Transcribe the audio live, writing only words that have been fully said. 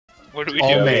What do we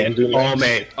All do? May. All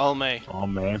May. All May. Oh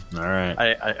man, all right.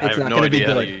 I It's have not no gonna be idea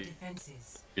how to good.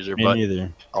 use her, Me but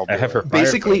neither. I'll do I have her it.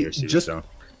 Basically, firefighter suit, just so.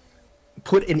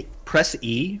 press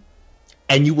E,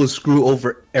 and you will screw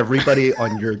over everybody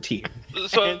on your team.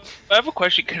 So I have a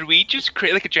question. Could we just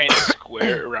create like a giant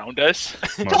square around us?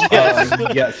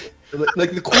 Yes.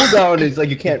 Like the cooldown is like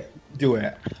you can't do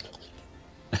it.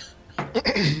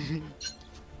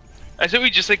 I said we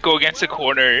just like go against the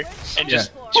corner and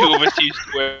just two of us use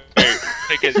square,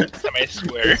 like a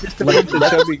semi-square.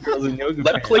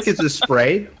 Left click is a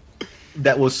spray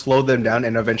that will slow them down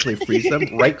and eventually freeze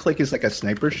them. Right click is like a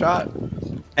sniper shot,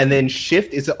 and then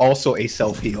shift is also a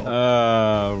self heal.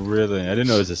 Really? I didn't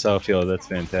know it was a self heal. That's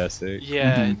fantastic.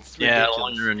 Yeah, it's Yeah, ridiculous.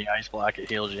 when you're in the ice block, it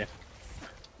heals you.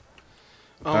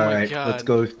 Oh All my right, god. let's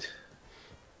go.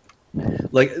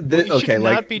 Like this, We okay, should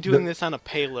like not be doing this on a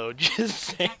payload. Just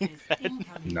saying that.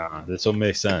 Nah, this will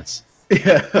make sense.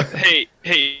 Yeah.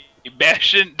 Hey,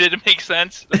 Bastion, did it make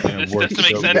sense? This worked doesn't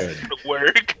make so sense. good. It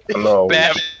work. No,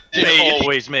 It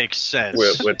always makes sense.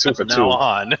 we're 2 for From 2. now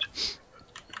on.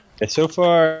 And so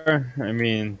far, I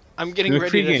mean, I'm getting the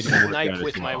ready to pregame didn't work snipe out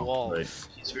with as my well, walls. but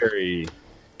he's very. He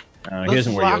Let's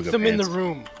doesn't wear lock yoga them in the pants.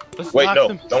 room. Let's Wait, lock no,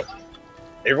 them. don't.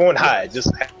 Everyone hide.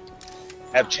 Just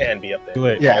have Chan be up there.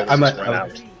 Wait. Yeah, All of us I'm just a- run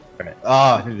I'm- out. I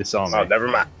Ah, think this all Oh, me. never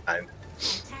mind.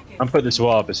 I'm putting this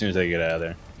wall up as soon as I get out of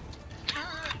there.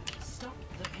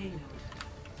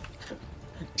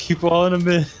 Keep all in a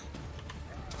mid.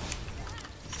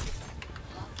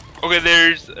 Okay,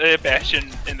 there's a Bastion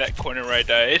in that corner where I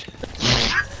died.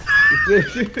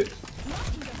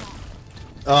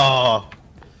 oh,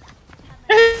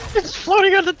 It's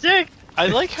floating on the deck. I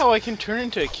like how I can turn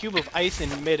into a cube of ice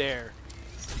in midair.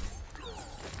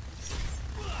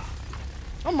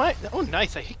 Oh my! Oh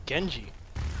nice! I hit Genji.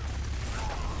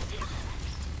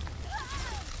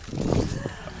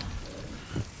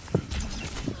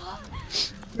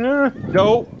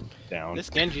 No. Down. This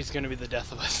Genji's gonna be the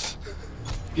death of us.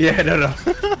 yeah, no.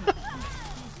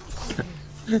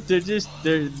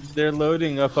 They're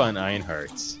loading up on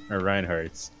Einhards or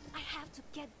Reinhardt's.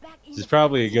 This is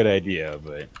probably a good idea,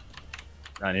 but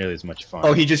not nearly as much fun.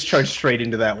 Oh, he just charged straight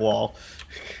into that wall.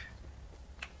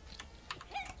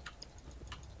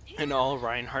 An all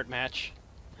Reinhardt match.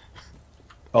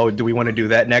 Oh, do we want to do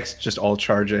that next? Just all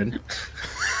charge in.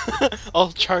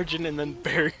 I'll charge in and then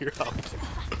barrier up.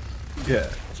 Yeah.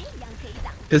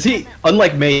 Because he,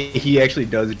 unlike Mei, he actually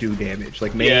does do damage.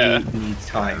 Like, Mei Yeah. needs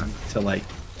time to, like,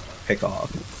 pick off.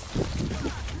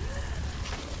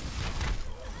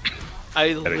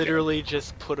 I go. literally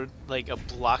just put a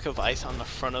block of ice on the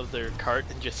front of their cart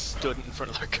and just stood in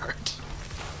front of their cart.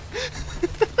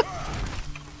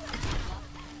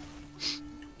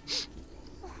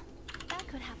 That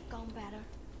could have gone better.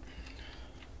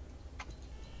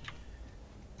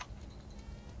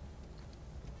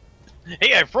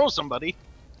 Hey, I froze somebody.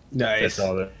 Nice. That's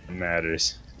all that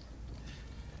matters.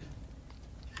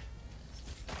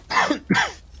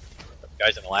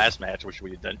 Guys, in the last match, wish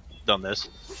we had done this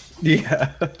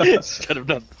Yeah. instead of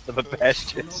done the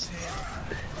bastions.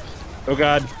 Oh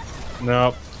god.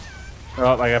 Nope.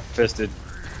 Oh, I got fisted.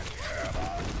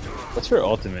 What's her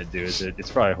ultimate do?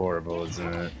 It's probably horrible,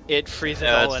 isn't it? It freezes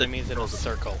Yeah, all it's the- enemies in a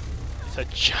circle. It's a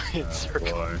giant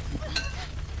circle. Boy.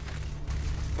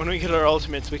 When we get our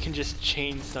ultimates, we can just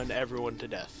chain stun everyone to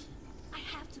death. I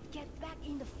have to get back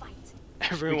in the fight. We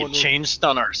Everyone can will- chain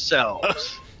stun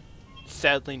ourselves.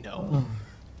 Sadly, no.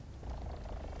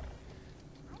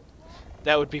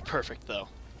 That would be perfect, though.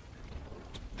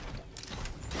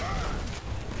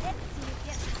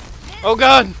 Oh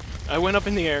god! I went up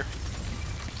in the air.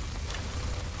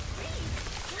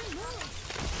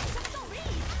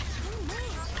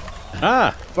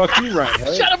 Ah! Fuck you,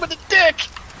 Ryan. Shot him in the dick!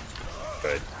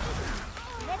 Good.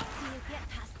 Let's see you get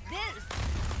past this.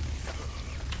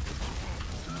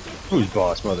 Who's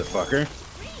boss, motherfucker?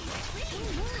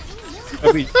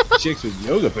 I mean, chicks with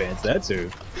yoga pants, that's who.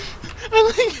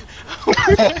 I like how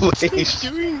we're actually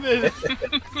doing this.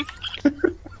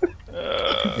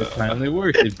 It finally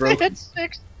worked. It broke. They had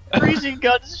 6 freezing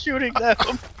guns shooting them.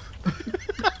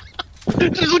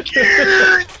 Just look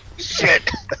shit.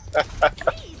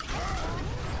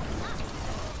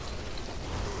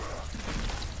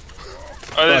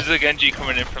 Oh, there's a Genji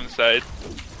coming in from the side.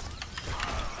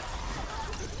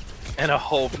 And a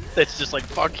hope that's just like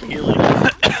fuck healing.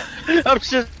 I'm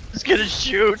just gonna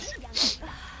shoot.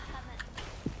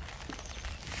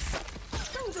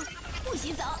 动作不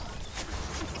许走。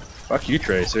 Fuck you,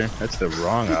 Tracer. That's the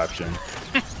wrong option.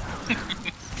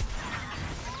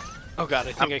 Oh god,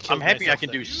 I think I killed I'm happy I myself can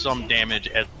there. do some damage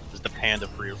as the panda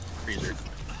freezer.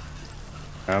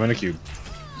 I'm in a cube.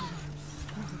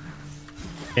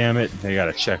 Damn it! They got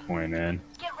a checkpoint, man.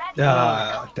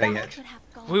 Ah, dang it.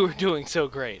 We were doing so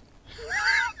great.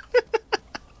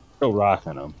 Still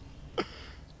rocking them.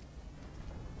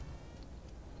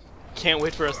 Can't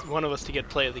wait for one of us to get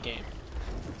play of the game.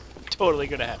 Totally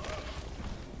gonna happen.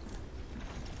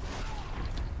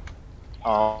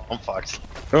 Oh, I'm fucked.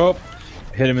 Oh,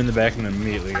 hit him in the back and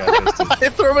immediately got pistol. I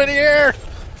threw him in the air!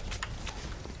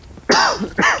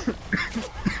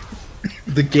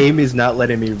 The game is not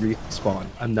letting me respawn.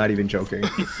 I'm not even joking.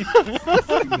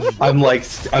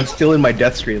 I'm still in my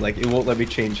death screen. Like, it won't let me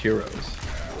change heroes.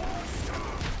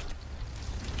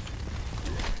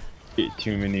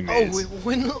 Too many Oh, mates. we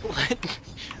wouldn't let.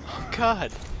 Oh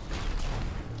God.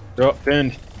 Oh,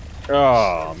 pinned.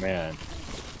 Oh man.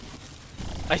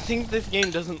 I think this game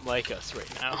doesn't like us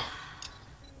right now.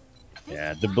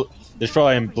 Yeah, there's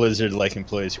probably Blizzard-like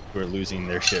employees who are losing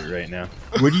their shit right now.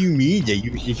 What do you mean that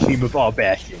you became a ball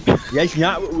bashing? That's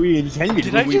not what we intended.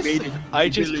 Did when I we just? made it I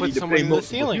just ability put to someone play in the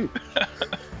multiple ceiling.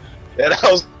 Yeah, that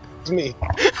was me.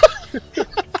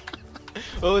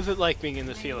 What was it like being in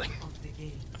the ceiling?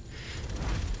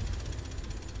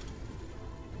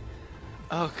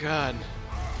 Oh God.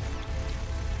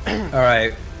 All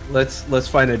right, let's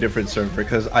find a different server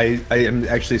because I am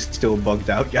actually still bugged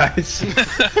out, guys.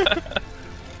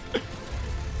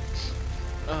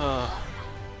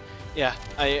 Yeah,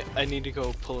 I need to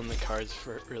go pull in the cards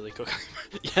for really quick.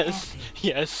 Yes,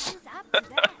 yes.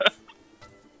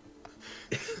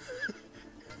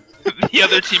 The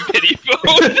other team pity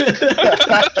vote.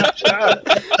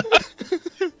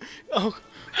 Oh,